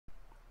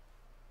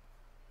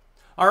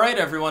Alright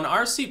everyone,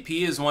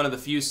 RCP is one of the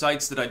few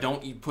sites that I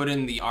don't put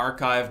in the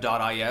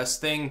archive.is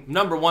thing.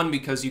 Number one,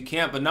 because you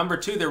can't, but number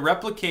two, they're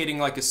replicating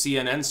like a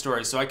CNN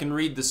story, so I can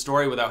read the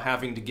story without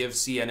having to give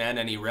CNN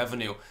any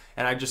revenue,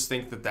 and I just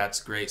think that that's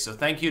great. So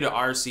thank you to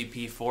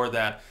RCP for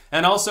that,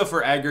 and also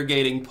for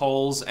aggregating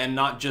polls and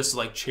not just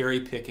like cherry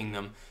picking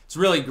them. It's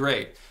really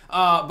great.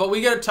 But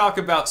we got to talk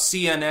about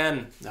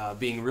CNN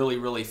being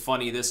really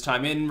funny this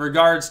time in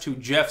regards to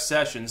Jeff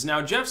Sessions.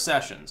 Now, Jeff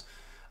Sessions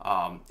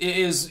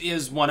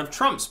is one of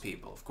Trump's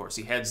people. Of course,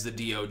 he heads the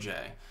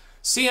DOJ.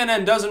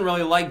 CNN doesn't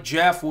really like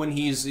Jeff when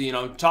he's,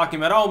 talking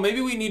about, oh, maybe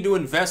we need to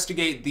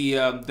investigate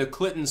the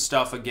Clinton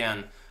stuff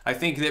again. I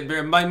think that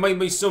there might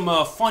be some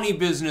funny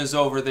business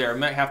over there.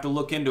 Might have to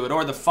look into it.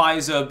 Or the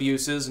FISA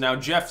abuses. Now,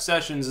 Jeff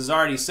Sessions has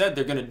already said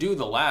they're going to do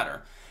the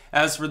latter.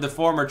 As for the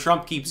former,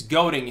 Trump keeps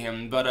goading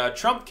him. But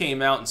Trump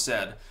came out and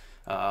said,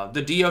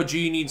 the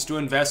DOJ needs to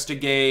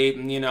investigate,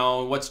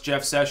 what's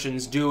Jeff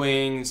Sessions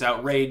doing, it's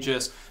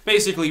outrageous.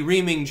 Basically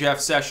reaming Jeff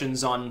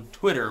Sessions on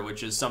Twitter,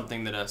 which is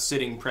something that a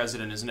sitting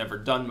president has never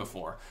done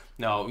before.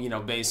 No,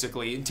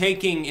 basically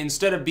taking,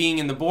 instead of being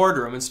in the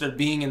boardroom, instead of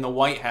being in the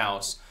White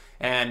House,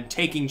 and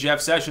taking Jeff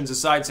Sessions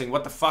aside saying,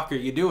 what the fuck are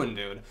you doing,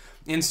 dude?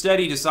 Instead,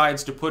 he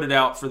decides to put it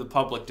out for the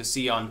public to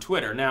see on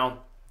Twitter.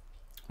 Now,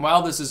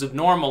 while this is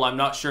abnormal, I'm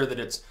not sure that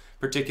it's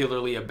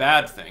particularly a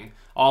bad thing.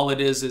 All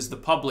it is the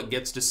public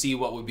gets to see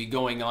what would be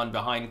going on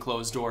behind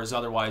closed doors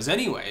otherwise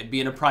anyway. It'd be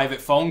in a private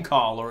phone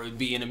call or it would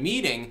be in a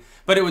meeting,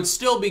 but it would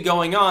still be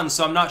going on,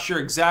 so I'm not sure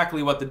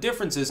exactly what the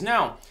difference is.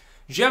 Now,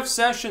 Jeff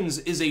Sessions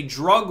is a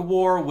drug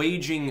war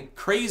waging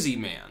crazy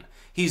man.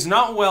 He's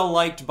not well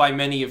liked by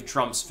many of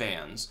Trump's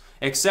fans,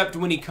 except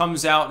when he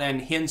comes out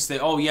and hints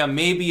that, oh yeah,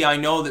 maybe I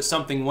know that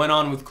something went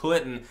on with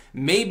Clinton,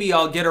 maybe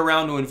I'll get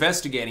around to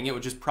investigating it,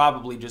 which is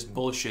probably just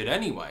bullshit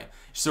anyway.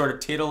 Sort of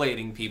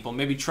titillating people.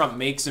 Maybe Trump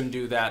makes him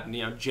do that,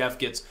 and Jeff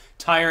gets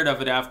tired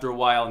of it after a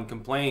while and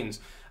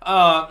complains.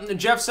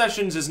 Jeff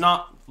Sessions is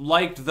not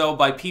liked, though,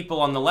 by people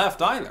on the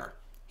left either.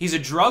 He's a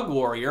drug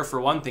warrior,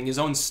 for one thing. His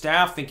own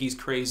staff think he's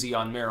crazy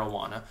on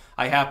marijuana.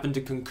 I happen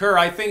to concur.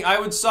 I think I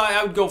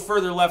would go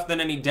further left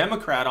than any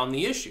Democrat on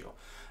the issue.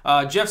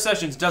 Jeff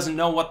Sessions doesn't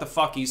know what the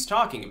fuck he's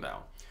talking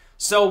about.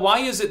 So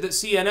why is it that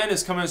CNN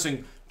is coming and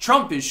saying,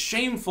 Trump is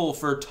shameful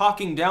for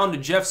talking down to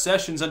Jeff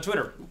Sessions on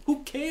Twitter?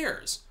 Who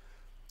cares?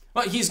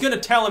 Well, he's going to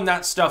tell him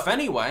that stuff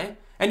anyway.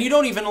 And you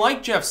don't even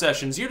like Jeff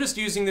Sessions. You're just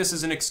using this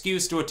as an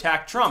excuse to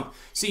attack Trump.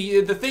 See,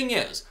 the thing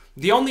is,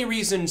 the only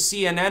reason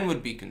CNN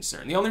would be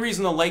concerned, the only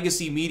reason the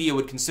legacy media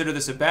would consider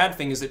this a bad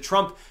thing is that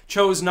Trump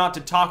chose not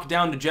to talk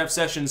down to Jeff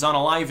Sessions on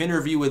a live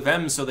interview with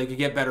them so they could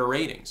get better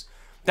ratings.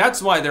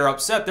 That's why they're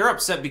upset. They're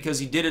upset because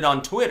he did it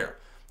on Twitter.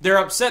 They're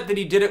upset that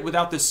he did it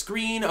without the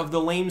screen of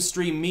the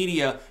lamestream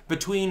media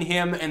between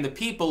him and the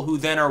people who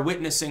then are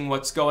witnessing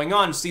what's going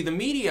on. See, the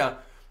media,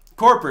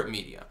 corporate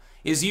media,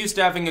 is used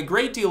to having a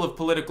great deal of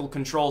political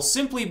control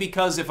simply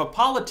because if a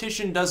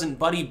politician doesn't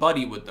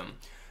buddy-buddy with them,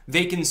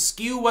 they can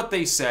skew what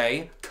they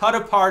say, cut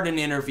apart an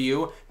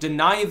interview,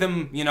 deny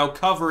them,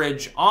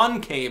 coverage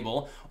on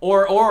cable,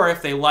 or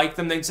if they like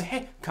them, they'd say,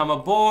 hey, come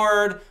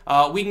aboard,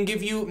 we can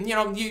give you,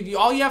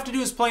 all you have to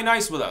do is play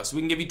nice with us. We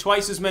can give you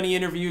twice as many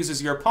interviews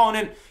as your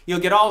opponent. You'll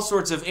get all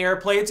sorts of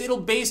airplay. It'll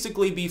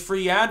basically be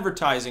free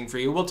advertising for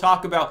you. We'll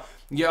talk about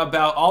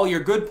all your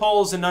good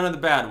polls and none of the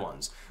bad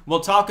ones.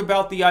 We'll talk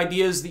about the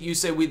ideas that you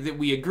say that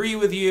we agree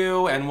with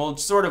you, and we'll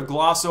sort of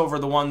gloss over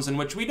the ones in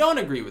which we don't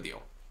agree with you.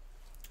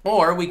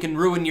 Or we can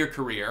ruin your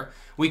career.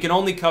 We can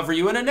only cover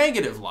you in a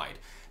negative light.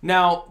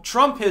 Now,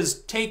 Trump has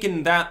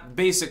taken that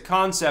basic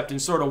concept and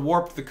sort of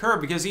warped the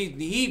curve because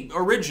he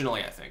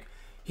originally, I think,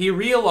 he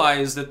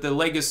realized that the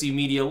legacy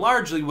media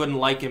largely wouldn't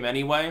like him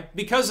anyway.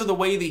 Because of the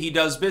way that he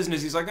does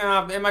business, he's like,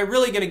 am I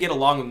really going to get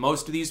along with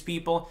most of these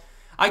people?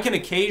 I can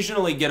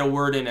occasionally get a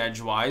word in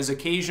edgewise.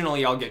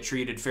 Occasionally I'll get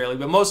treated fairly,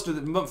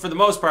 but for the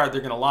most part, they're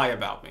going to lie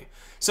about me.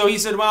 So he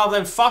said, well,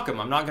 then fuck him.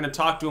 I'm not going to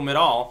talk to him at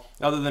all,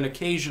 other than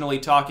occasionally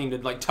talking to,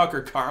 like,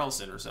 Tucker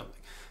Carlson or something.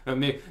 I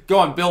mean, go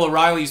on Bill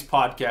O'Reilly's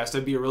podcast.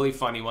 That'd be a really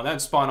funny one.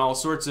 That'd spawn all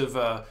sorts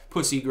of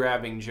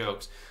pussy-grabbing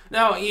jokes.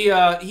 Now,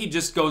 he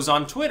just goes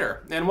on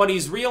Twitter. And what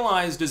he's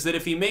realized is that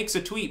if he makes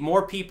a tweet,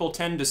 more people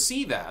tend to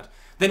see that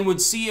than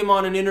would see him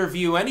on an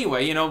interview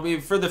anyway.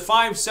 For the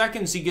 5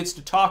 seconds he gets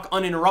to talk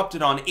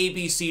uninterrupted on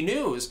ABC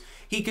News,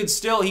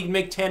 he'd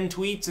make 10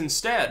 tweets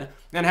instead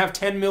and have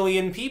 10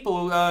 million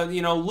people,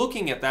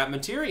 looking at that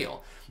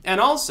material.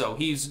 And also,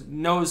 he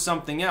knows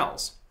something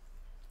else.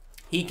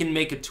 He can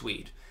make a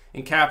tweet,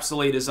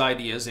 encapsulate his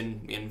ideas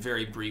in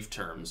very brief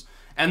terms,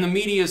 and the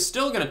media is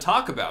still going to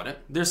talk about it.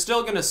 They're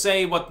still going to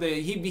say what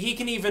he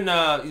can even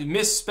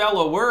misspell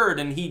a word,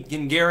 and he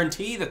can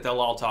guarantee that they'll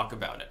all talk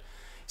about it.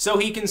 So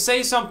he can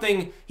say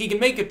something, he can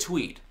make a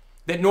tweet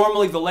that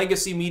normally the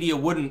legacy media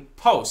wouldn't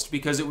post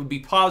because it would be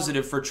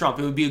positive for Trump.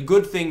 It would be a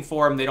good thing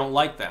for him. They don't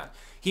like that.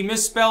 He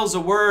misspells a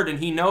word and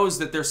he knows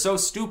that they're so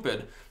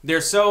stupid. They're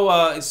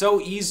so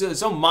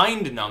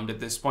mind-numbed at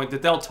this point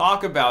that they'll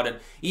talk about it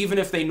even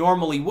if they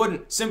normally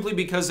wouldn't, simply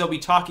because they'll be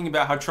talking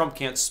about how Trump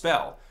can't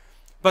spell.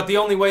 But the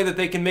only way that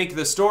they can make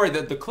the story,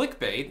 the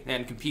clickbait,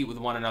 and compete with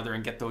one another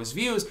and get those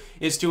views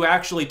is to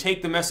actually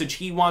take the message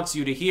he wants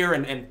you to hear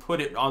and put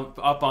it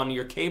up on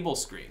your cable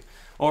screen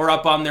or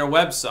up on their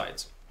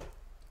websites.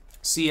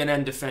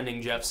 CNN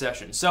defending Jeff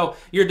Sessions. So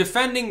you're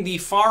defending the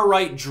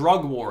far-right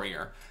drug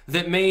warrior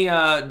that may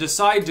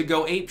decide to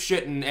go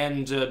apeshit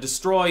and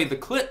destroy the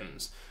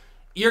Clintons.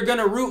 You're going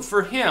to root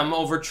for him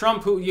over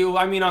Trump, who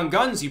I mean, on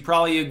guns, you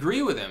probably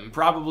agree with him.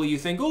 Probably you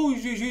think, oh,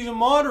 he's a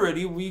moderate.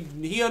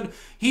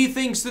 He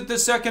thinks that the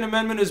Second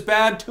Amendment is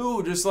bad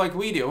too, just like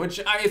we do, which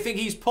I think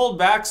he's pulled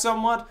back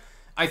somewhat.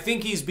 I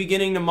think he's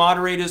beginning to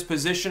moderate his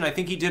position. I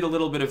think he did a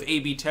little bit of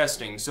A/B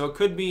testing. So it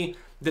could be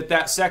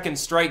that second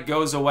strike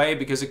goes away,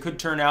 because it could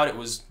turn out it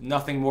was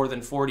nothing more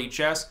than 40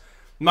 chess.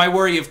 My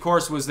worry, of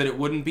course, was that it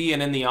wouldn't be,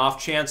 and in the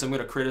off chance, I'm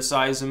going to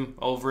criticize him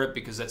over it,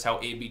 because that's how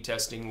A/B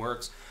testing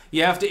works.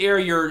 You have to air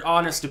your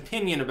honest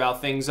opinion about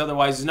things,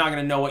 otherwise he's not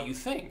going to know what you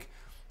think.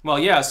 Well,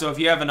 yeah, so if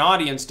you have an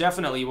audience,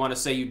 definitely you want to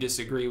say you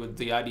disagree with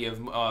the idea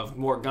of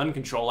more gun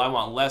control. I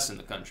want less in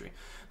the country.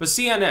 But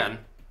CNN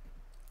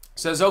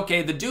says,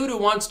 okay, the dude who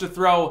wants to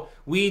throw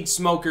weed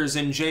smokers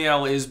in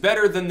jail is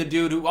better than the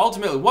dude who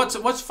ultimately,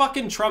 what's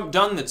fucking Trump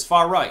done that's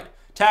far right?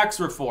 Tax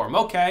reform,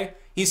 okay.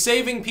 He's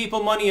saving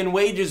people money and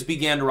wages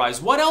began to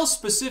rise. What else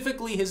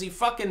specifically has he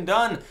fucking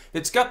done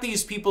that's got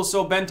these people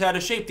so bent out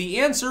of shape? The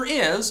answer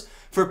is,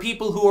 for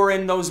people who are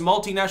in those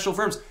multinational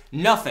firms,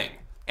 nothing.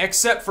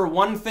 Except for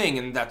one thing,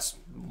 and that's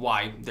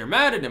why they're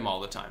mad at him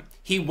all the time.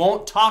 He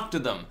won't talk to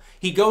them.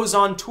 He goes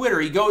on Twitter.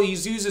 He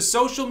uses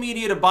social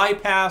media to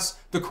bypass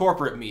the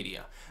corporate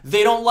media.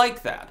 They don't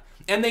like that.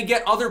 And they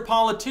get other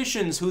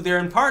politicians who they're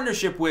in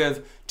partnership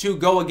with to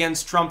go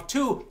against Trump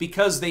too,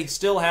 because they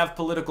still have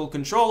political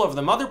control over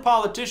them. Other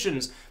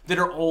politicians that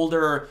are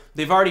older,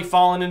 they've already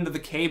fallen into the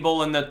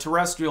cable and the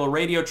terrestrial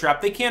radio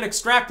trap. They can't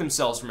extract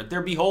themselves from it.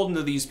 They're beholden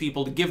to these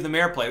people to give them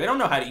airplay. They don't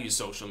know how to use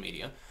social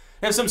media.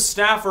 They have some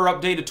staffer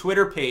update a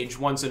Twitter page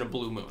once in a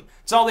blue moon.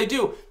 That's all they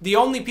do.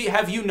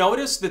 Have you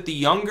noticed that the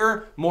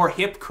younger, more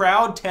hip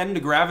crowd tend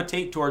to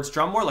gravitate towards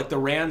Trump more, like the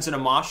Rands and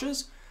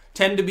Amashes?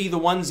 Tend to be the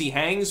ones he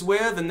hangs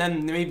with, and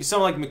then maybe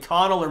someone like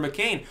McConnell or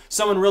McCain,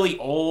 someone really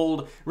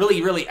old,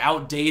 really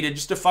outdated,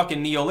 just a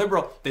fucking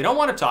neoliberal. They don't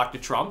want to talk to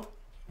Trump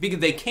because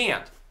they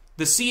can't.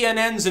 The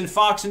CNNs and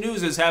Fox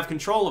Newses have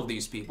control of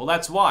these people.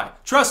 That's why.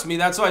 Trust me,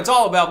 that's why. It's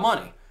all about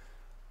money.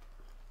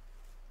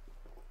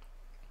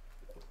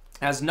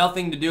 Has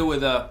nothing to do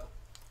with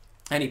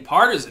any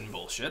partisan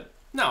bullshit.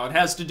 No, it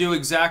has to do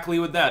exactly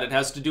with that. It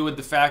has to do with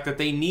the fact that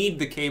they need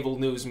the cable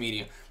news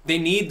media. They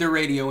need the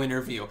radio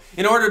interview.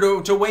 In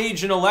order to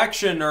wage an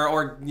election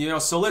or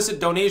solicit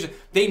donations,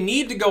 they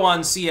need to go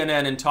on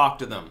CNN and talk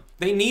to them.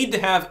 They need to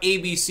have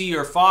ABC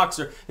or Fox,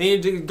 or they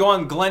need to go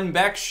on Glenn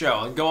Beck's show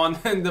and go on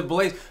The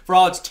Blaze for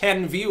all its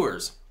 10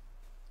 viewers.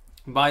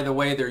 By the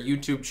way, their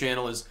YouTube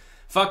channel is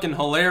fucking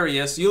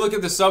hilarious. You look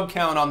at the sub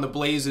count on The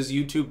Blaze's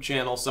YouTube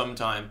channel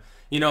sometime.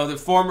 You know,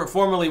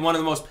 formerly one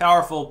of the most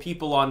powerful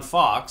people on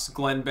Fox,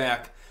 Glenn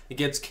Beck,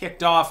 gets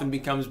kicked off and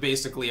becomes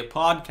basically a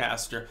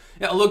podcaster.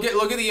 Yeah, look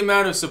at the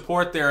amount of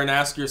support there and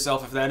ask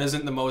yourself if that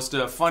isn't the most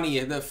funny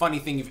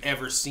thing you've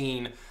ever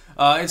seen.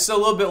 It's a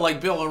little bit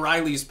like Bill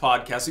O'Reilly's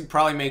podcast. He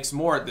probably makes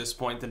more at this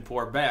point than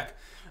poor Beck.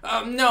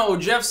 No,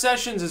 Jeff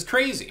Sessions is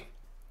crazy.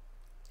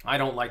 I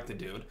don't like the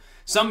dude.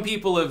 Some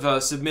people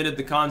have submitted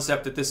the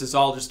concept that this is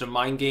all just a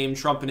mind game.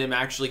 Trump and him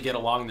actually get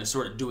along. They're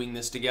sort of doing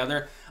this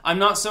together. I'm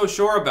not so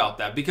sure about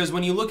that, because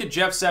when you look at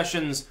Jeff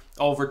Sessions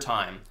over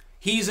time,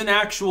 he's an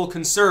actual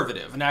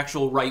conservative, an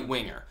actual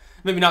right-winger.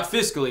 Maybe not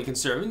fiscally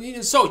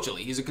conservative,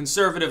 socially. He's a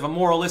conservative, a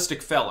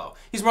moralistic fellow.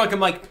 He's more like a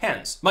Mike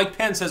Pence. Mike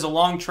Pence has a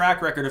long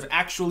track record of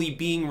actually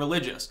being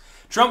religious.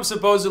 Trump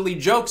supposedly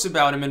jokes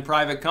about him in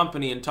private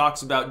company and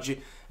talks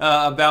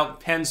about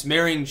Pence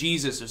marrying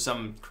Jesus or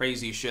some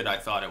crazy shit, I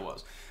thought it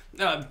was.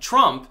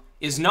 Trump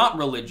is not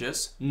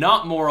religious,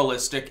 not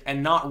moralistic,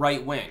 and not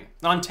right-wing.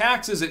 On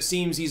taxes, it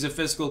seems he's a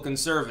fiscal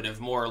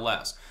conservative, more or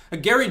less.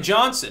 Gary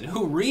Johnson,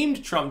 who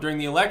reamed Trump during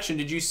the election,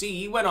 did you see?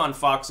 He went on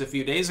Fox a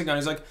few days ago, and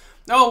he's like,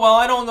 oh, well,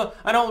 I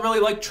don't really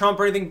like Trump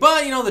or anything,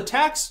 but, the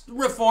tax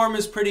reform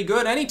is pretty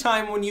good.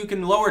 Anytime when you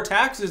can lower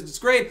taxes, it's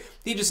great.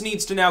 He just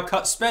needs to now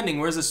cut spending.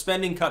 Where's a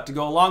spending cut to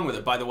go along with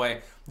it, by the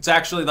way? It's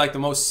actually like the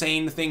most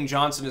sane thing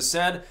Johnson has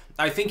said.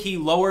 I think he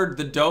lowered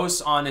the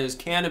dose on his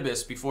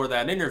cannabis before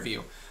that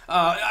interview.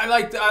 I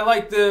like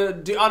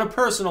on a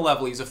personal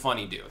level, he's a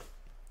funny dude.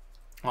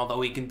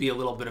 Although he can be a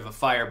little bit of a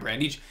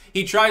firebrand.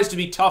 He tries to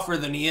be tougher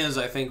than he is,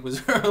 I think,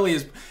 was early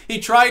as... He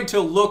tried to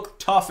look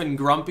tough and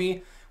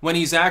grumpy when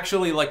he's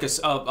actually like a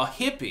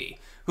hippie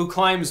who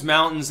climbs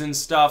mountains and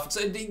stuff.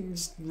 He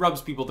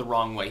rubs people the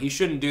wrong way. He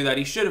shouldn't do that.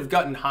 He should have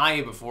gotten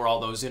high before all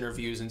those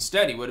interviews.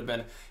 Instead, he would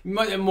have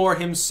been more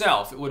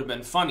himself. It would have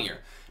been funnier.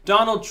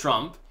 Donald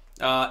Trump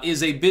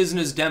is a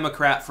business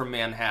Democrat from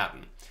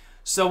Manhattan.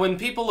 So when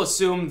people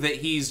assume that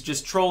he's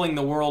just trolling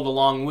the world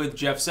along with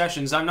Jeff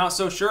Sessions, I'm not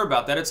so sure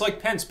about that. It's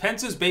like Pence.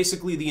 Pence is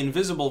basically the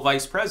invisible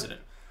vice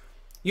president.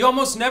 You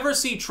almost never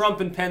see Trump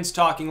and Pence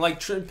talking. Like,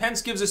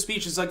 Pence gives a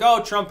speech, it's like,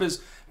 oh, Trump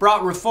is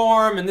brought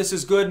reform and this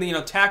is good, and, you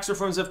know, tax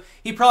reform stuff.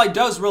 He probably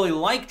does really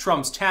like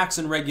Trump's tax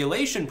and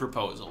regulation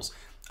proposals.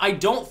 I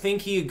don't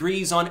think he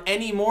agrees on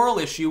any moral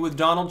issue with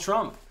Donald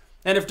Trump.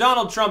 And if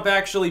Donald Trump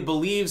actually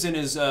believes in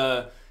his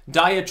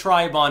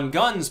diatribe on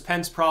guns,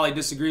 Pence probably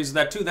disagrees with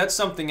that too. That's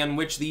something on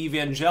which the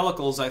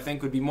evangelicals, I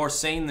think, would be more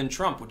sane than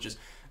Trump, which is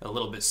a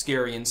little bit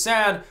scary and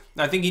sad.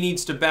 I think he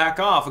needs to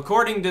back off.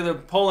 According to the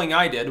polling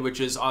I did,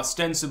 which is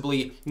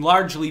ostensibly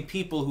largely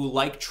people who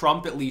like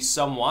Trump at least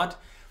somewhat,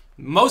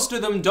 most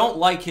of them don't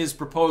like his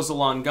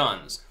proposal on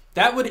guns.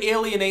 That would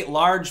alienate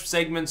large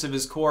segments of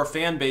his core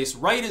fan base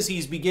right as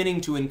he's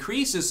beginning to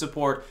increase his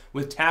support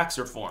with tax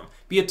reform.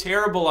 Be a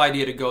terrible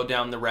idea to go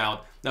down the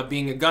route of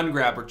being a gun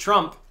grabber.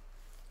 Trump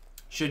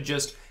should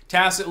just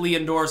tacitly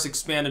endorse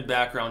expanded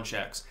background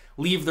checks.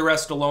 Leave the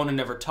rest alone and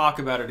never talk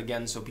about it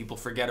again so people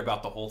forget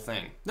about the whole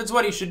thing. That's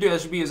what he should do.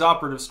 That should be his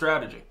operative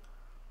strategy.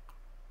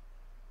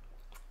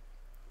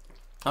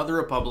 Other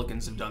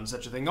Republicans have done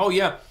such a thing. Oh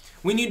yeah,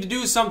 we need to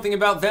do something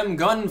about them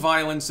gun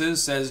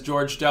violences, says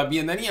George W.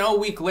 And then, you know, a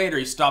week later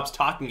he stops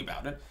talking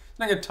about it. He's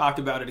not going to talk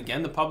about it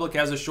again. The public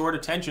has a short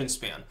attention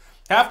span.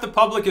 Half the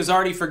public has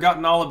already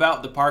forgotten all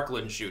about the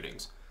Parkland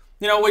shootings.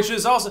 You know, which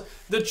is also,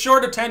 the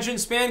short attention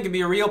span can be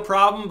a real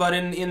problem, but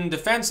in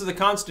defense of the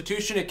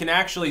Constitution, it can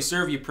actually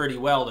serve you pretty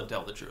well, to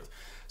tell the truth.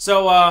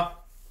 So,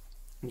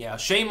 yeah,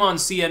 shame on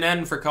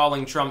CNN for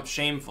calling Trump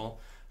shameful.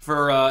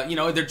 For, you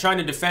know, they're trying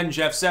to defend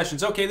Jeff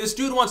Sessions. Okay, this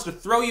dude wants to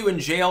throw you in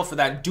jail for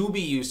that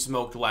doobie you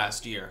smoked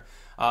last year.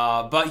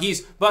 But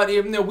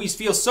even though we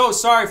feel so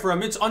sorry for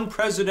him, it's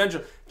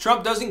unpresidential.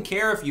 Trump doesn't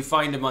care if you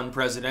find him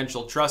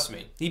unpresidential, trust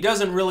me. He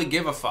doesn't really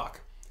give a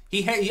fuck.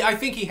 I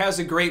think he has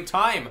a great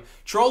time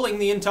trolling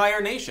the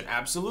entire nation,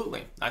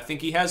 absolutely. I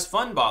think he has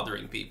fun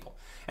bothering people.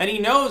 And he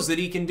knows that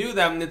he can do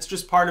that, and it's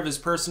just part of his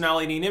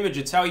personality and image.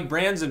 It's how he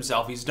brands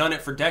himself. He's done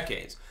it for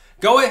decades.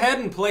 Go ahead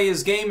and play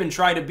his game and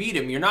try to beat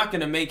him. You're not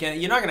going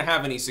to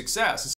have any success.